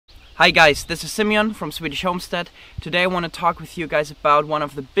Hi guys, this is Simeon from Swedish Homestead. Today I want to talk with you guys about one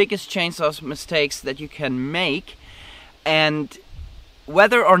of the biggest chainsaw mistakes that you can make, and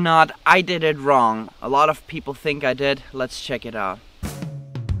whether or not I did it wrong. A lot of people think I did. Let's check it out.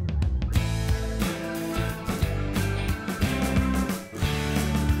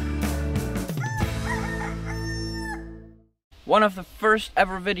 One of the first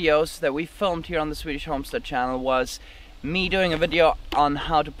ever videos that we filmed here on the Swedish Homestead channel was me doing a video on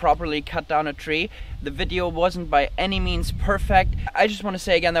how to properly cut down a tree. The video wasn't by any means perfect. I just want to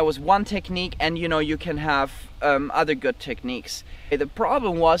say again, that was one technique, and you can have other good techniques. The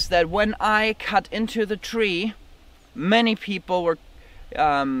problem was that when I cut into the tree, many people were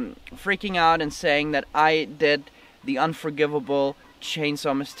freaking out and saying that I did the unforgivable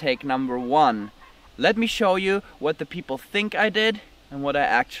chainsaw mistake number 1. Let me show you what the people think I did and what I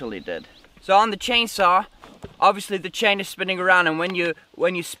actually did. So on the chainsaw, obviously the chain is spinning around, and when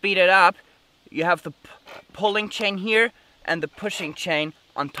you speed it up, you have the pulling chain here and the pushing chain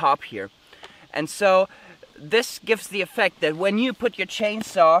on top here. And so this gives the effect that when you put your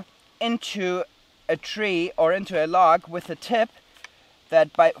chainsaw into a tree or into a log with a tip, that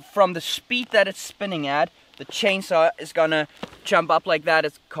from the speed that it's spinning at, the chainsaw is gonna jump up like that.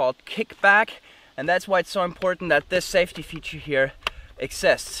 It's called kickback, and that's why it's so important that this safety feature here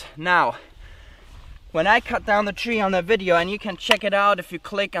exists. Now, when I cut down the tree on the video, and you can check it out if you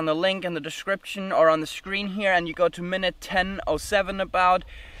click on the link in the description or on the screen here, and you go to minute 10:07 about,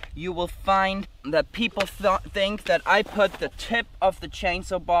 you will find that people think that I put the tip of the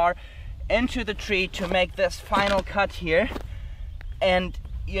chainsaw bar into the tree to make this final cut here, and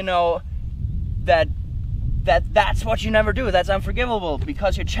that's what you never do. That's unforgivable,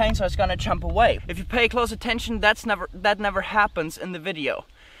 because your chainsaw is gonna jump away. If you pay close attention, that never happens in the video.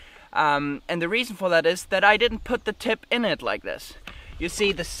 And the reason for that is that I didn't put the tip in it like this. You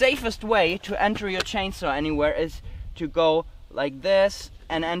see, the safest way to enter your chainsaw anywhere is to go like this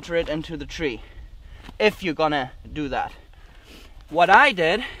and enter it into the tree, if you're gonna do that. What I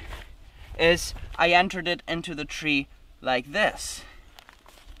did is I entered it into the tree like this.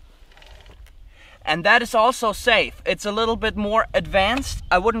 And that is also safe. It's a little bit more advanced.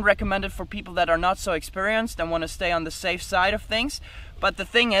 I wouldn't recommend it for people that are not so experienced and want to stay on the safe side of things. But the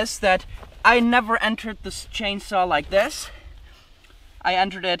thing is that I never entered this chainsaw like this. I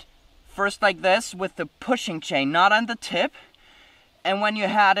entered it first like this with the pushing chain, not on the tip. And when you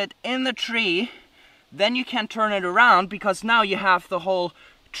had it in the tree, then you can turn it around, because now you have the whole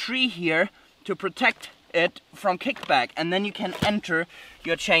tree here to protect it from kickback, and then you can enter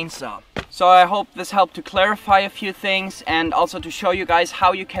your chainsaw. So I hope this helped to clarify a few things, and also to show you guys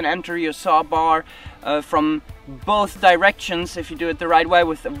how you can enter your saw bar from both directions if you do it the right way,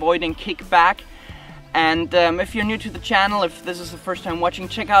 with avoiding kickback. And if you're new to the channel, if this is the first time watching,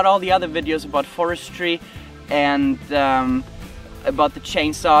 check out all the other videos about forestry and about the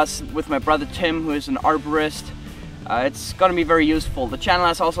chainsaws with my brother Tim, who is an arborist. It's gonna be very useful. The channel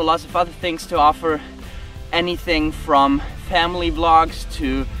has also lots of other things to offer. Anything from family vlogs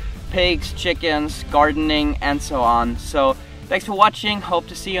to pigs, chickens, gardening, and so on. So thanks for watching. Hope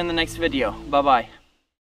to see you in the next video. Bye bye.